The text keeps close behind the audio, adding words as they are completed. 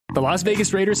The Las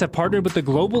Vegas Raiders have partnered with the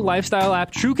global lifestyle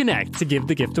app TrueConnect to give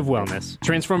the gift of wellness.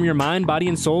 Transform your mind, body,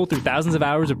 and soul through thousands of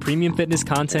hours of premium fitness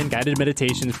content, guided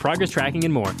meditations, progress tracking,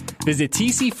 and more. Visit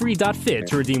tcfree.fit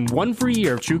to redeem 1 free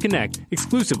year of TrueConnect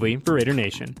exclusively for Raider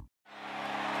Nation.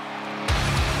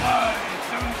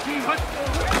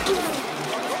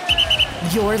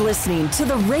 You're listening to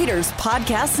the Raiders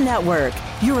Podcast Network,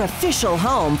 your official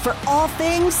home for all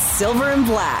things silver and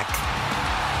black.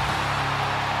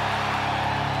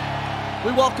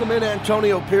 We welcome in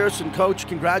Antonio Pearson. Coach,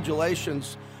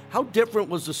 congratulations. How different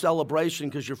was the celebration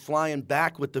because you're flying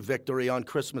back with the victory on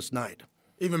Christmas night?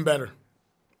 Even better.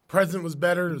 Present was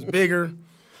better. It was bigger.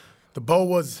 The bow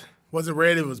wasn't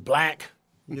red. It was black,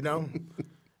 you know.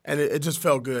 And it just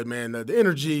felt good, man. The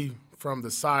energy from the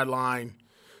sideline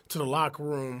to the locker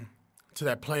room to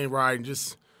that plane ride and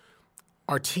just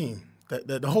our team.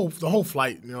 The whole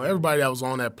flight, you know, everybody that was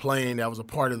on that plane that was a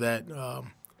part of that,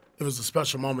 it was a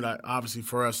special moment, obviously,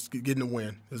 for us getting the win.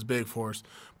 It was big for us.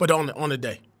 But on the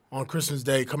day, on Christmas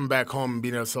Day, coming back home and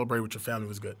being able to celebrate with your family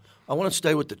was good. I want to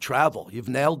stay with the travel. You've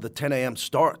nailed the 10 a.m.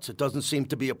 starts. It doesn't seem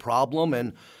to be a problem.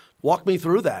 And walk me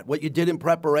through that, what you did in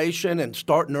preparation and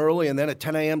starting early and then a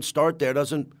 10 a.m. start there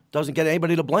doesn't get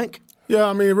anybody to blink. Yeah,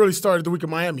 I mean, it really started the week of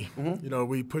Miami. Mm-hmm. You know,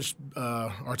 we pushed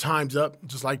our times up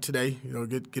just like today. You know,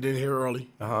 get in here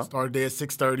early. Started day at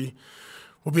 6:30.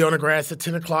 We'll be on the grass at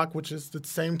 10 o'clock, which is the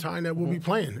same time that we'll be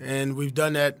playing. And we've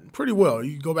done that pretty well.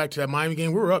 You go back to that Miami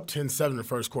game, we were up 10-7 in the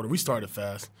first quarter. We started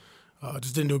fast.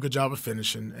 Just didn't do a good job of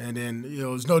finishing. And then, you know,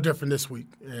 it was no different this week.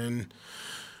 And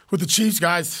with the Chiefs,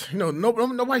 guys, you know,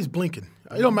 nobody's blinking.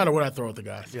 It don't matter what I throw at the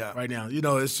guys right now. You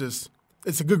know, it's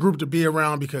a good group to be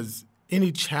around because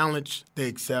any challenge they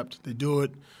accept, they do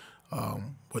it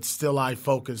with still-eye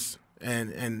focus,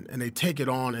 and they take it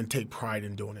on and take pride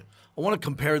in doing it. I want to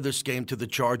compare this game to the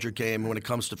Charger game when it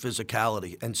comes to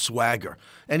physicality and swagger.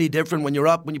 Any different when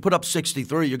you put up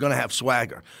 63, you're going to have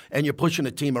swagger, and you're pushing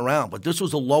a team around. But this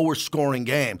was a lower-scoring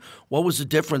game. What was the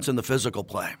difference in the physical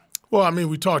play? Well, I mean,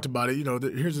 we talked about it. You know,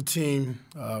 here's a team,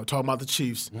 talking about the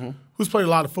Chiefs, who's played a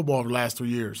lot of football over the last 3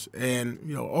 years. And,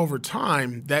 you know, over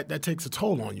time, that takes a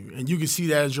toll on you. And you can see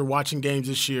that as you're watching games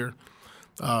this year.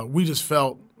 We just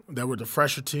felt that we're the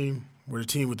fresher team. We're the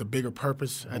team with a bigger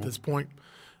purpose at this point.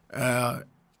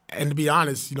 And to be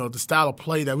honest, you know, the style of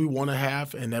play that we want to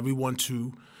have and that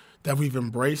we've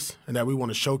embraced and that we want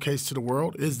to showcase to the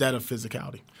world is that of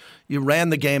physicality. You ran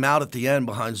the game out at the end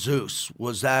behind Zeus.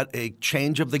 Was that a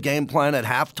change of the game plan at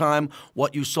halftime?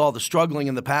 What you saw, the struggling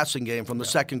in the passing game from the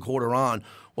second quarter on,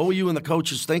 what were you and the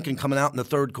coaches thinking coming out in the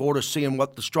third quarter, seeing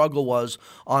what the struggle was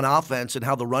on offense and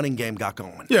how the running game got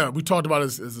going? Yeah, we talked about it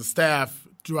as a staff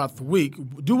throughout the week.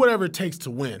 Do whatever it takes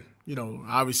to win. You know,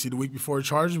 obviously the week before the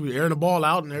Chargers, we airing the ball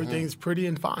out and everything's pretty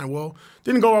and fine. Well,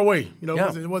 didn't go our way. You know,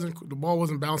 the ball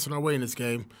wasn't bouncing our way in this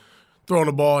game. Throwing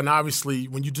the ball, and obviously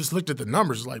when you just looked at the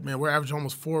numbers, it's like, man, we're averaging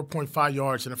almost 4.5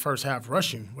 yards in the first half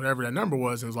rushing, whatever that number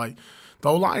was. It was like the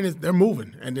O-line they're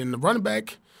moving. And then the running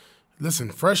back,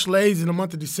 listen, fresh legs in the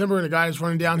month of December, and the guy is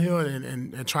running downhill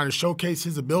and trying to showcase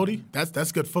his ability,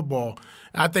 that's good football.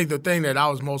 And I think the thing that I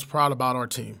was most proud about our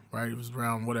team, right, it was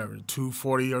around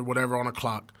 2:40 or whatever on the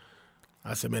clock.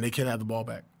 I said, man, they can't have the ball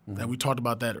back. And we talked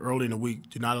about that early in the week.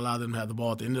 Do not allow them to have the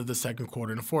ball at the end of the second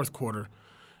quarter and the fourth quarter.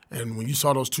 And when you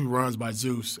saw those two runs by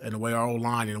Zeus and the way our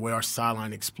O-line and the way our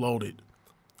sideline exploded,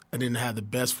 and then have the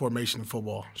best formation in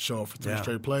football show up for three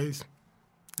straight plays,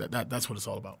 that's what it's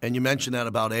all about. And you mentioned that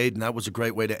about Aiden. That was a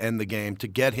great way to end the game. To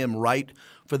get him right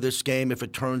for this game, if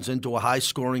it turns into a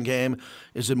high-scoring game,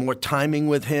 is it more timing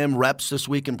with him, reps this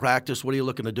week in practice? What are you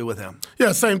looking to do with him?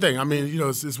 Yeah, same thing. I mean, you know,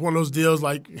 it's one of those deals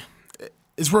like –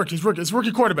 It's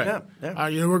rookie quarterback.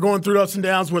 You know, we're going through ups and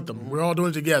downs with them. We're all doing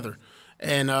it together.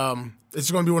 And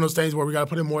it's going to be one of those things where we got to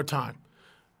put in more time.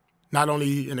 Not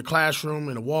only in the classroom,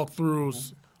 in the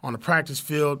walkthroughs, on the practice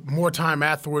field, more time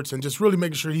afterwards, and just really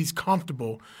making sure he's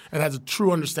comfortable and has a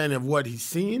true understanding of what he's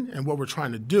seeing and what we're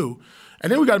trying to do.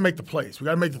 And then we got to make the plays. We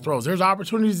got to make the throws. There's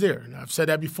opportunities there. And I've said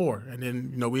that before. And then,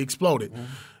 you know, we exploded.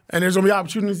 And there's going to be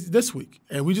opportunities this week.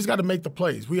 And we just got to make the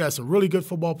plays. We have some really good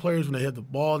football players when they have the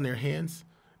ball in their hands.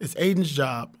 It's Aiden's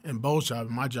job and Bo's job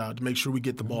and my job to make sure we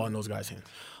get the ball in those guys' hands.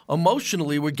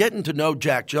 Emotionally, we're getting to know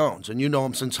Jack Jones, and you know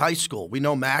him since high school. We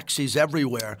know Max, he's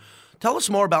everywhere. Tell us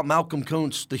more about Malcolm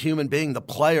Kuntz, the human being, the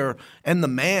player, and the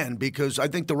man, because I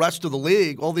think the rest of the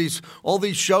league, all these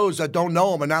shows that don't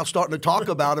know him are now starting to talk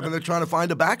about him, and they're trying to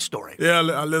find a backstory. Yeah,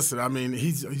 listen, I mean,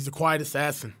 he's a quiet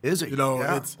assassin. Is he? You know,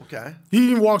 okay. He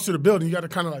even walks through the building. You got to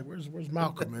kind of like, where's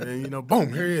Malcolm? And then, you know,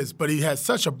 boom, here he is. But he has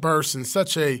such a burst and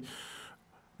such a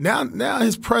 – now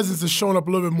his presence is showing up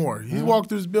a little bit more. He walked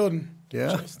through this building.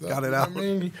 Yeah, got it out. I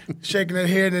mean, shaking that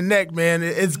hair in the neck, man.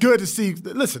 It's good to see.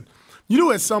 Listen, you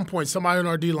knew at some point somebody on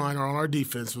our D-line or on our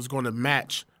defense was going to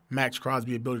match Max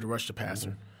Crosby's ability to rush the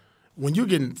passer. Mm-hmm. When you're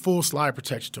getting full slide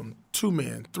protection to him,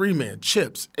 2-man, 3-man,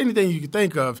 chips, anything you can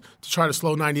think of to try to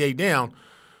slow 98 down,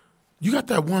 you got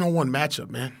that one-on-one matchup,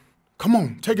 man. Come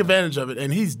on, take advantage of it.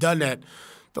 And he's done that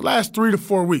the last 3 to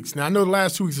 4 weeks. Now, I know the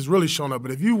last 2 weeks has really shown up,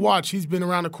 but if you watch, he's been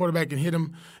around the quarterback and hit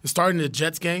him. Starting the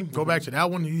Jets game, go back to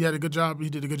that one. He had a good job. He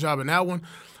did a good job in that one.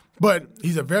 But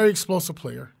he's a very explosive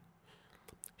player.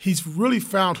 He's really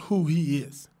found who he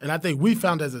is. And I think we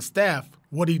found as a staff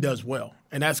what he does well.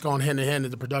 And that's gone hand in hand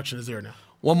and the production is there now.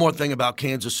 One more thing about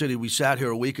Kansas City. We sat here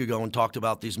a week ago and talked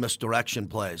about these misdirection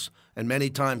plays. And many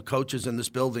times coaches in this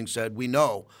building said, we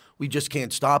know, we just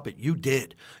can't stop it. You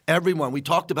did. Everyone, we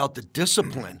talked about the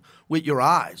discipline with your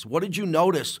eyes. What did you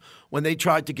notice when they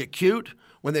tried to get cute,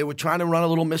 when they were trying to run a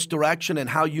little misdirection, and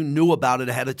how you knew about it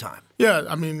ahead of time? Yeah,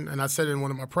 I mean, and I said it in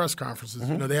one of my press conferences,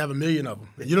 you know, they have 1 million of them.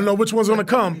 You don't know which one's going to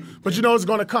come, but you know it's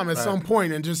going to come at some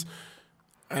point. And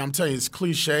I'm telling you, it's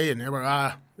cliche, and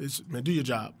everybody, man, do your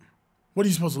job. What are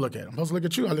you supposed to look at? I'm supposed to look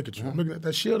at you? I look at you. I'm looking at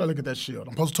that shield? I look at that shield.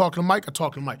 I'm supposed to talk to the mic? I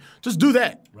talk to the mic. Just do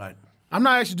that. Right. I'm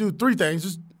not actually doing 3 things,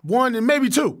 just 1 and maybe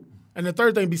 2. And the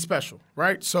third thing be special,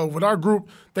 right? So with our group,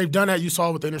 they've done that. You saw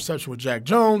it with the interception with Jack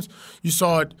Jones. You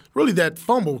saw it, really that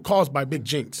fumble caused by Big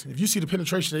Jinx. If you see the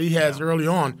penetration that he has early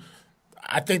on,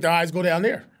 I think their eyes go down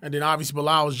there. And then obviously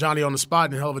Bilal was Johnny on the spot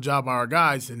and a hell of a job by our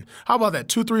guys. And how about that?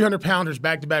 2 300-pounders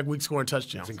back-to-back week scoring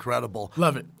touchdowns. It's incredible.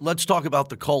 Love it. Let's talk about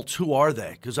the Colts. Who are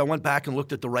they? Because I went back and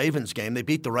looked at the Ravens game. They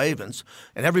beat the Ravens,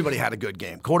 and everybody had a good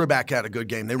game. Quarterback had a good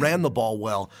game. They ran the ball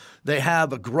well. They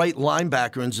have a great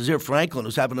linebacker in Zaire Franklin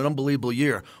who's having an unbelievable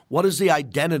year. What is the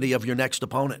identity of your next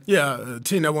opponent? Yeah, a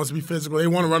team that wants to be physical. They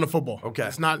want to run the football. Okay.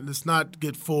 Let's not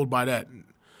get fooled by that.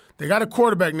 They got a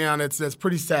quarterback now that's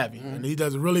pretty savvy, and he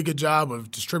does a really good job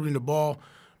of distributing the ball.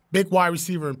 Big wide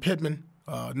receiver in Pittman.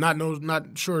 Not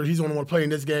sure he's the only one playing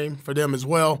this game for them as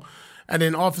well. And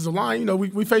then offensive line, you know,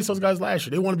 we faced those guys last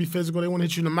year. They want to be physical. They want to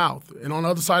hit you in the mouth. And on the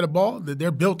other side of the ball,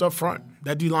 they're built up front.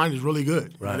 That D-line is really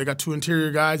good. Right. You know, they got 2 interior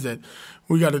guys that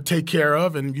we got to take care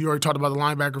of. And you already talked about the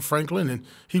linebacker, Franklin, and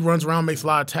he runs around, makes a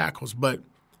lot of tackles. But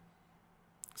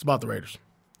it's about the Raiders.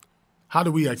 How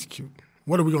do we execute?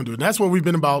 What are we going to do? And that's what we've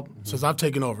been about since I've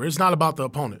taken over. It's not about the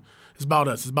opponent. It's about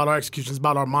us. It's about our execution. It's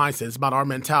about our mindset. It's about our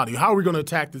mentality. How are we going to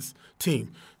attack this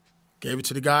team? Gave it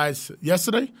to the guys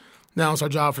yesterday. Now it's our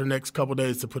job for the next couple of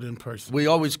days to put it in person. We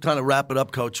always kind of wrap it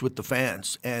up, Coach, with the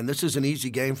fans. And this is an easy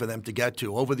game for them to get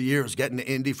to. Over the years, getting to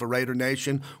Indy for Raider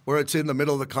Nation, where it's in the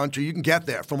middle of the country, you can get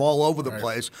there from all over the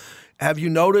place. Have you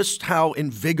noticed how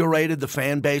invigorated the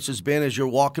fan base has been as you're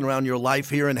walking around your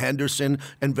life here in Henderson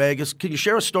and Vegas? Can you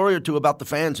share a story or two about the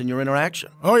fans and your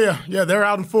interaction? Oh, yeah. Yeah, they're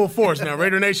out in full force now.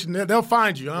 Raider Nation, they'll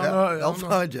find you. They'll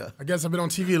find you. I guess I've been on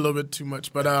TV a little bit too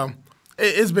much, but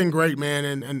it's been great, man.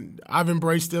 And I've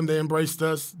embraced them. They embraced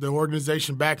us, the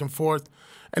organization, back and forth.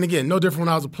 And again, no different when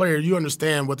I was a player. You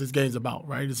understand what this game's about,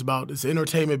 right? It's an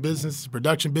entertainment business, it's a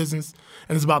production business,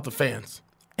 and it's about the fans.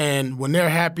 And when they're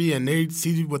happy and they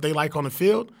see what they like on the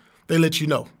field, they let you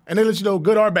know. And they let you know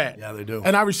good or bad. Yeah, they do.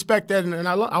 And I respect that, and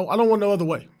I don't want no other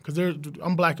way because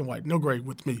I'm black and white, no gray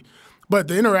with me. But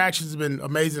the interactions have been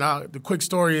amazing. The quick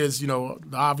story is, you know,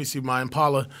 obviously my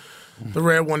Impala, the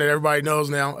red one that everybody knows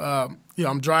now, you know,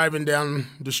 I'm driving down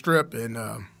the strip, and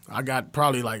I got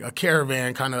probably like a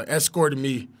caravan kind of escorting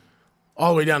me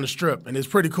all the way down the strip. And it's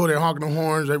pretty cool. They're honking the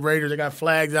horns. They're Raiders. They got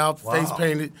flags out, face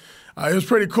painted. It was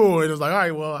pretty cool. And it was like, all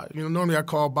right, well, you know, normally I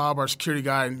call Bob, our security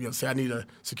guy, and, you know, say I need a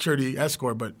security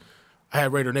escort, but I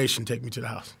had Raider Nation take me to the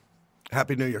house.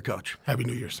 Happy New Year, Coach. Happy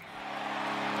New Year's.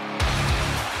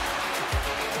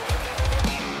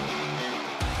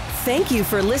 Thank you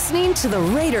for listening to the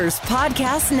Raiders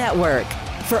Podcast Network.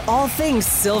 For all things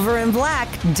silver and black,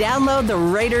 download the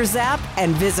Raiders app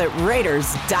and visit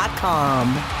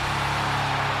Raiders.com.